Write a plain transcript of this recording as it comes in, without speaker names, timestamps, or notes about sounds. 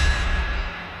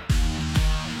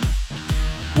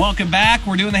Welcome back.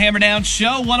 We're doing the Hammer Down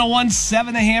Show,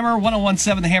 1017 The Hammer,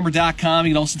 1017thehammer.com.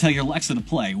 You can also tell your Alexa to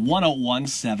play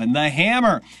 1017 The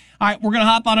Hammer. All right, we're going to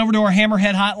hop on over to our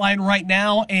Hammerhead hotline right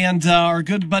now, and our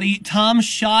good buddy Tom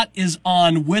Schott is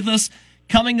on with us.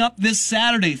 Coming up this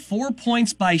Saturday, 4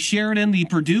 Points by Sheridan, the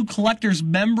Purdue Collectors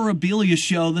Memorabilia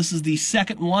Show. This is the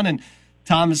second one, and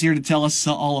Tom is here to tell us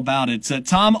all about it.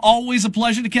 Tom, always a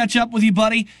pleasure to catch up with you,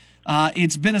 buddy.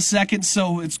 It's been a second,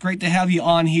 so it's great to have you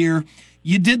on here.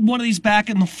 You did one of these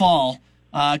back in the fall,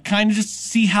 kind of just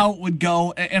see how it would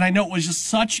go, and I know it was just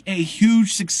such a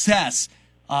huge success.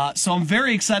 So I'm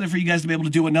very excited for you guys to be able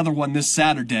to do another one this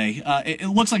Saturday. It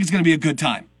looks like it's going to be a good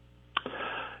time.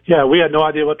 Yeah, we had no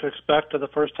idea what to expect the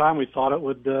first time. We thought it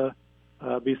would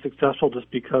be successful just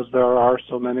because there are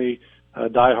so many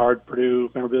diehard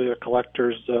Purdue memorabilia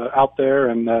collectors out there,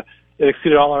 and it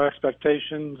exceeded all our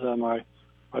expectations. My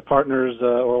partners,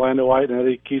 Orlando White and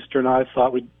Eddie Keister, and I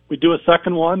thought we'd do a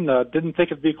second one. Didn't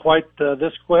think it'd be quite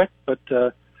this quick, but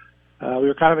we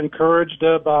were kind of encouraged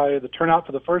by the turnout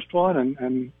for the first one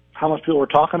and how much people were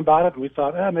talking about it. And we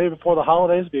thought, maybe before the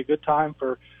holidays would be a good time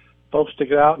for folks to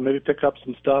get out and maybe pick up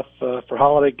some stuff for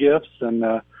holiday gifts. And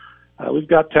we've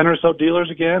got 10 or so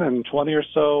dealers again and 20 or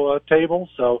so tables,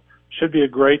 so should be a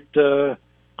great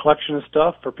collection of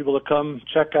stuff for people to come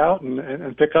check out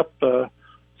and pick up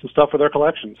some stuff for their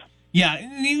collections. Yeah,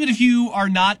 and even if you are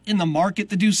not in the market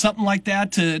to do something like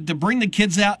that, to bring the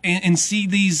kids out and see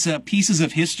these pieces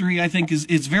of history, I think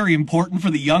is very important for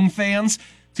the young fans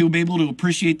to be able to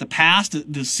appreciate the past.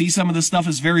 To see some of this stuff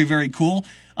is very, very cool.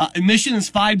 Admission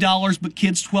is $5, but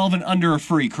kids 12 and under are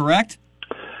free, correct?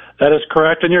 That is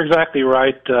correct, and you're exactly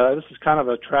right. This is kind of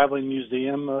a traveling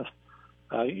museum.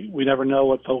 We never know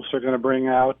what folks are going to bring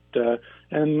out.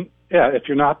 And, yeah, if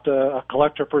you're not a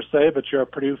collector per se, but you're a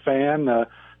Purdue fan,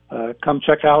 come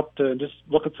check out and just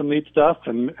look at some neat stuff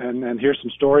and hear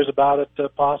some stories about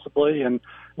it possibly. And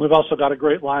we've also got a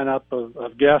great lineup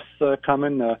of guests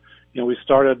coming. We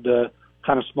started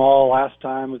kind of small last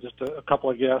time with just a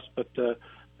couple of guests, but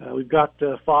we've got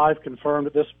 5 confirmed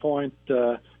at this point.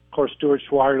 Of course, Stuart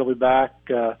Schweiger will be back.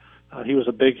 He was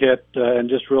a big hit and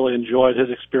just really enjoyed his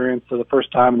experience for the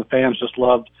first time, and the fans just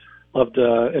loved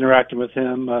interacting with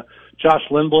him. Josh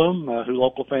Lindblom, who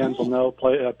local fans will know,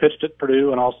 pitched at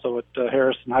Purdue and also at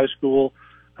Harrison High School,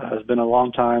 has been a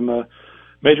long-time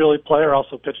major league player,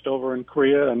 also pitched over in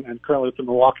Korea and currently with the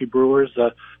Milwaukee Brewers.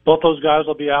 Both those guys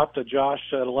will be out. Josh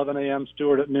at 11 a.m.,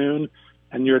 Stuart at noon,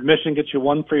 and your admission gets you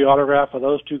 1 free autograph of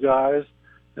those 2 guys.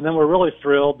 And then we're really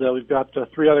thrilled. We've got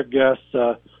 3 other guests.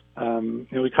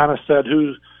 We kind of said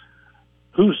who's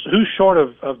short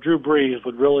of Drew Brees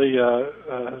would really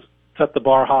set the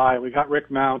bar high. We got Rick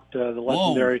Mount, the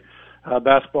legendary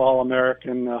basketball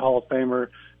All-American Hall of Famer,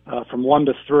 from 1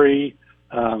 to 3.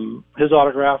 His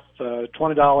autograph,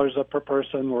 $20 per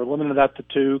person. We're limited that to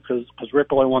 2 because Rick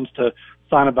only wants to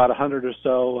sign about 100 or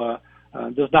so.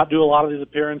 Does not do a lot of these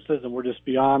appearances, and we're just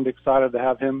beyond excited to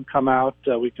have him come out.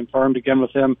 We confirmed again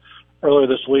with him earlier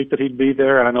this week that he'd be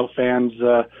there, and I know fans,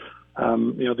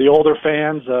 the older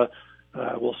fans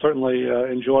will certainly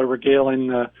enjoy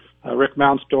regaling Rick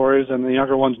Mount stories, and the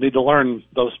younger ones need to learn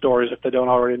those stories if they don't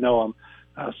already know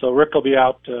them. So Rick will be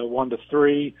out 1 to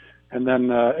 3, and then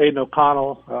Aiden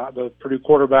O'Connell, the Purdue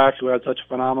quarterback who had such a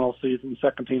phenomenal season,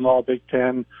 second team All Big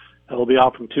Ten, will be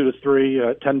out from 2 to 3,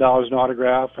 $10 an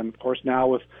autograph, and of course now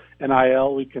with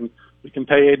NIL we can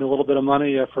pay Aiden a little bit of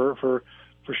money for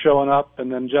showing up,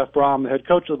 and then Jeff Brom, the head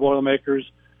coach of the Boilermakers.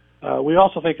 We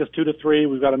also think it's 2 to 3.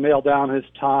 We've got to nail down his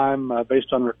time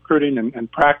based on recruiting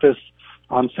and practice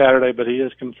on Saturday, but he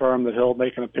has confirmed that he'll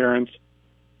make an appearance.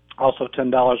 Also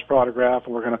 $10 per autograph,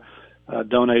 and we're going to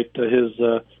donate his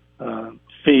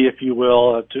fee, if you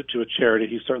will, to a charity.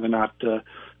 He's certainly not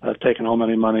taking home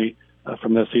any money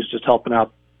from this. He's just helping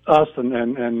out us and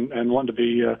wanting to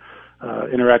be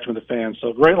interacting with the fans.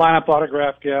 So great lineup,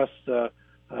 autograph guests.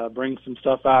 Bring some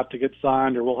stuff out to get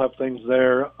signed, or we'll have things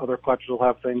there. Other collectors will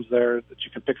have things there that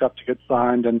you can pick up to get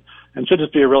signed, and should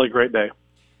just be a really great day.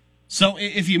 So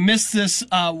if you missed this,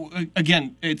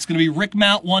 again, it's going to be Rick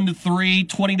Mount 1 to 3,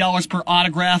 $20 per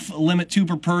autograph, limit 2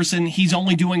 per person. He's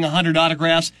only doing 100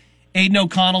 autographs. Aiden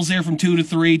O'Connell's there from 2 to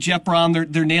 3. Jeff Brom,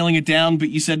 they're nailing it down, but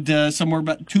you said somewhere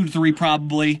about 2 to 3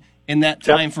 probably in that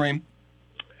time frame.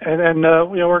 And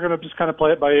we're going to just kind of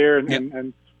play it by ear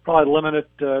and probably limit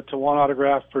it to 1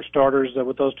 autograph for starters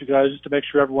with those 2 guys, just to make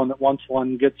sure everyone that wants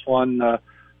one gets one.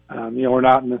 We're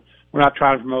not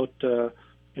trying to promote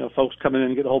folks coming in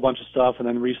and get a whole bunch of stuff and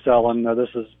then reselling. This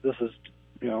is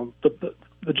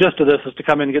the gist of this is to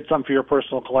come in and get something for your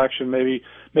personal collection, maybe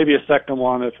a second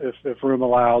one if room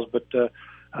allows. But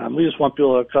we just want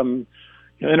people to come,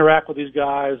 interact with these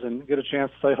guys and get a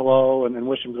chance to say hello and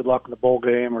wish them good luck in the bowl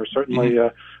game, or certainly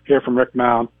hear from Rick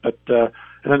Mount. But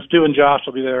and then Stu and Josh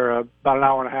will be there about an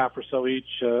hour and a half or so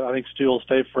each. I think Stu will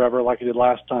stay forever like he did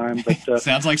last time. But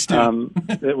sounds like Stu.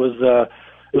 It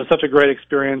was such a great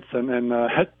experience, and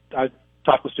I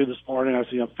talked with Stu this morning. I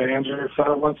said, fans are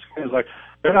excited once again. It's like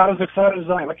they're not as excited as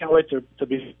I am. I can't wait to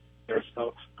be there.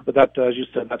 So, but that, as you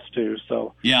said, that's Stu.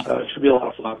 So yeah, it should be a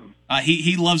lot of fun.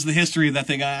 He loves the history of that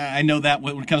thing. I know that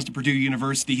when it comes to Purdue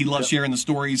University, he loves sharing the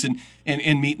stories and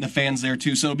meeting the fans there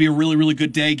too. So it'll be a really, really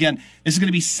good day. Again, this is going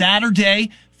to be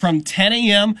Saturday from 10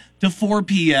 a.m. to 4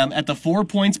 p.m. at the 4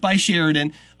 Points by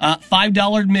Sheridan.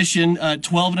 $5 admission,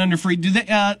 12 and under free. Do they,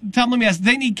 Tom, let me ask, do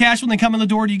they need cash when they come in the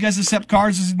door? Do you guys accept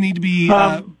cards? Does it need to be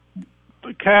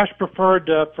cash preferred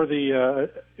for the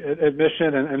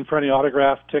admission and for any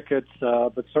autograph tickets,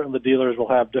 but certainly the dealers will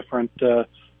have different,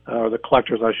 or the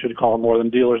collectors, I should call them more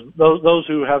than dealers. Those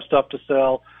who have stuff to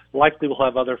sell likely will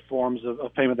have other forms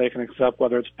of payment they can accept,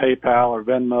 whether it's PayPal or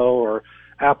Venmo or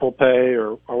Apple Pay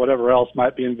or whatever else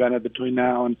might be invented between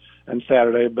now and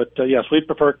Saturday. But yes, we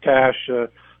prefer cash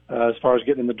as far as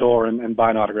getting in the door and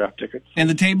buying autograph tickets. And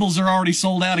the tables are already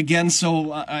sold out again,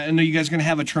 so I know you guys are going to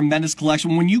have a tremendous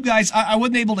collection. When you guys, I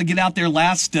wasn't able to get out there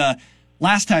last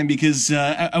time because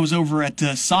I was over at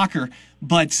soccer,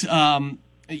 but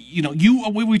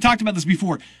we talked about this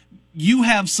before. You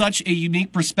have such a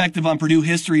unique perspective on Purdue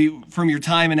history from your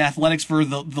time in athletics for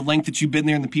the length that you've been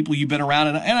there and the people you've been around.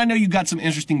 And I know you've got some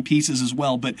interesting pieces as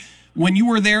well. But when you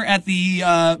were there at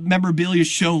the memorabilia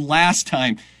show last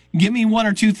time, give me one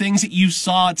or two things that you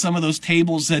saw at some of those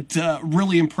tables that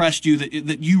really impressed you,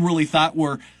 that you really thought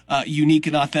were unique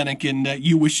and authentic and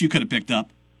you wish you could have picked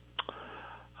up.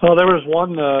 Well, there was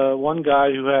one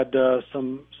guy who had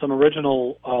some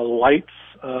original lights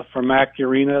from Mackey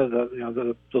Arena,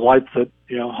 the lights that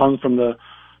hung from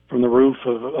the roof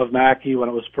of Mackey when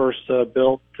it was first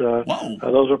built.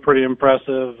 Those were pretty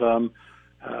impressive.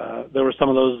 There were some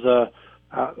of those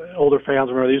older fans.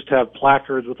 Remember, they used to have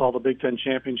placards with all the Big Ten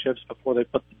championships before they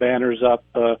put the banners up.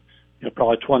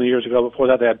 Probably 20 years ago. Before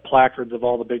that, they had placards of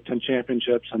all the Big Ten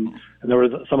championships, and there were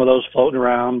some of those floating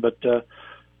around. But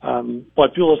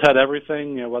people just had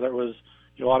everything. Whether it was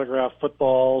autographed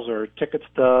footballs or ticket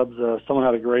stubs. Someone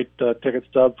had a great ticket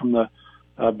stub from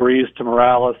the Breeze to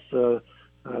Morales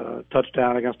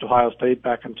touchdown against Ohio State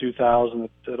back in 2000.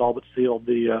 It all but sealed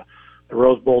the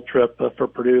Rose Bowl trip for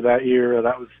Purdue that year.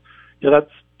 That was, that's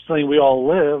something we all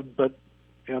lived, but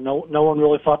no one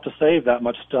really thought to save that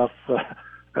much stuff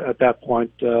at that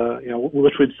point. We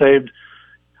wish we'd saved.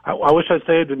 I wish I'd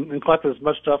saved and collected as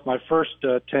much stuff my first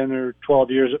 10 or 12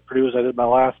 years at Purdue as I did my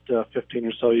last 15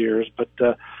 or so years. But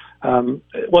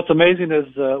what's amazing is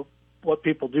what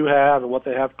people do have and what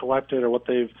they have collected or what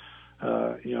they've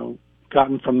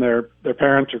gotten from their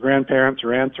parents or grandparents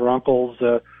or aunts or uncles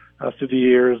through the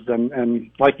years.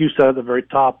 And like you said at the very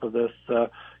top of this,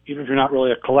 even if you're not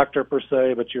really a collector per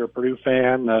se, but you're a Purdue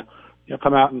fan,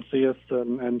 come out and see us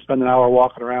and spend an hour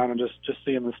walking around and just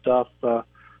seeing the stuff.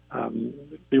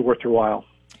 Be worth your while.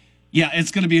 Yeah, it's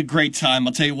going to be a great time.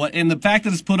 I'll tell you what. And the fact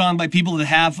that it's put on by people that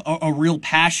have a real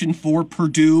passion for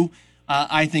Purdue,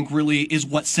 I think really is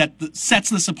what sets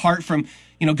this apart from,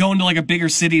 going to like a bigger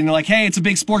city and they're like, hey, it's a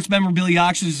big sports memorabilia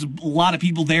auction. There's a lot of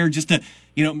people there just to,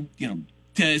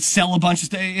 to sell a bunch of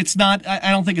stuff. It's not,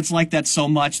 I don't think it's like that so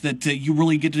much that you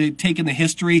really get to take in the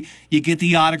history. You get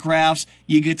the autographs.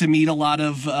 You get to meet a lot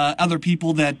of other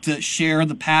people that share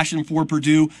the passion for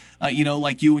Purdue,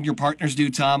 like you and your partners do,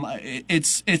 Tom.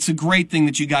 It's a great thing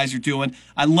that you guys are doing.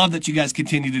 I love that you guys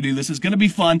continue to do this. It's going to be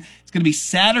fun. It's going to be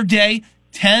Saturday,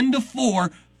 10 to 4,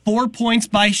 4 Points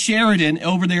by Sheridan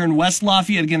over there in West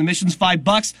Lafayette. Again, admission's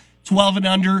 $5, 12 and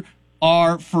under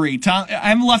are free. Tom, I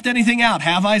haven't left anything out,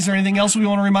 have I? Is there anything else we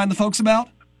want to remind the folks about?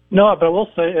 No, but I will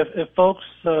say if folks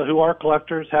who are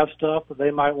collectors have stuff that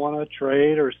they might want to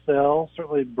trade or sell,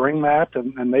 certainly bring that,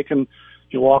 and they can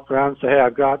walk around and say, hey,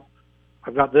 I've got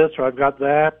this or I've got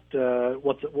that.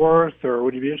 What's it worth? Or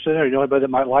would you be interested in it? Or anybody that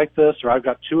might like this? Or I've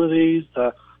got two of these.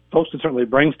 Folks can certainly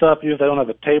bring stuff. Even if they don't have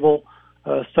a table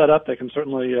set up, they can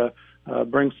certainly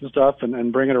bring some stuff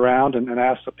and bring it around and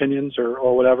ask opinions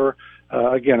or whatever.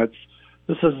 Again,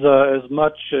 this is as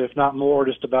much, if not more,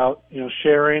 just about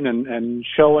sharing and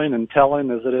showing and telling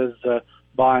as it is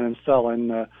buying and selling.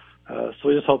 So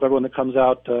we just hope everyone that comes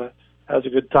out has a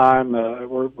good time.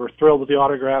 We're thrilled with the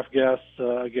autograph guests.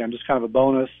 Again, just kind of a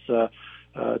bonus,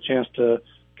 a chance to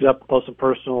get up close and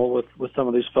personal with some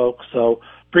of these folks. So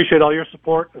appreciate all your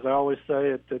support. As I always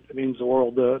say, it means the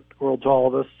world to all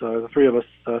of us, the three of us,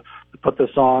 to put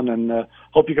this on, and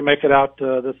hope you can make it out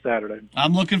this Saturday.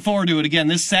 I'm looking forward to it. Again,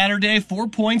 this Saturday, 4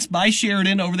 Points by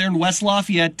Sheridan over there in West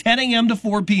Lafayette, 10 a.m. to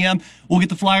 4 p.m. We'll get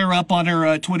the flyer up on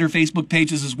our Twitter, Facebook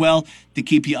pages as well to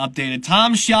keep you updated.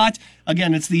 Tom Schott,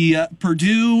 again, it's the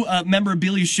Purdue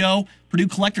Memorabilia Show, Purdue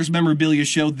Collectors Memorabilia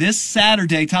Show this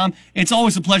Saturday. Tom, it's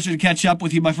always a pleasure to catch up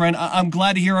with you, my friend. I'm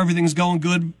glad to hear everything's going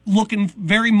good. Looking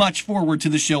very much forward to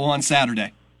the show on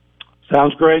Saturday.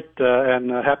 Sounds great,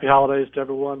 and happy holidays to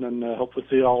everyone, and hope to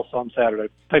see you all on Saturday.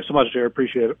 Thanks so much, Jared.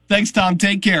 Appreciate it. Thanks, Tom.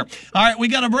 Take care. All right, we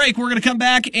got a break. We're going to come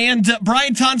back, and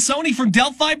Brian Tonsoni from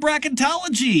Delphi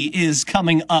Bracketology is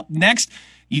coming up next.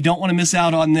 You don't want to miss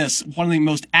out on this. One of the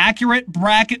most accurate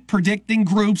bracket predicting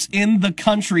groups in the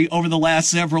country over the last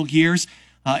several years.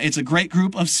 It's a great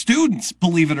group of students,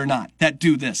 believe it or not, that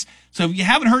do this. So if you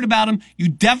haven't heard about them, you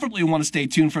definitely want to stay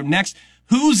tuned from next.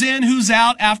 Who's in, who's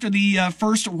out after the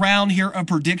first round here of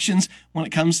predictions when it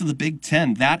comes to the Big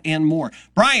Ten, that and more.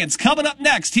 Brian's coming up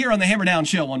next here on the Hammer Down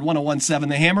Show on 101.7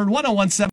 The Hammer, 101.7.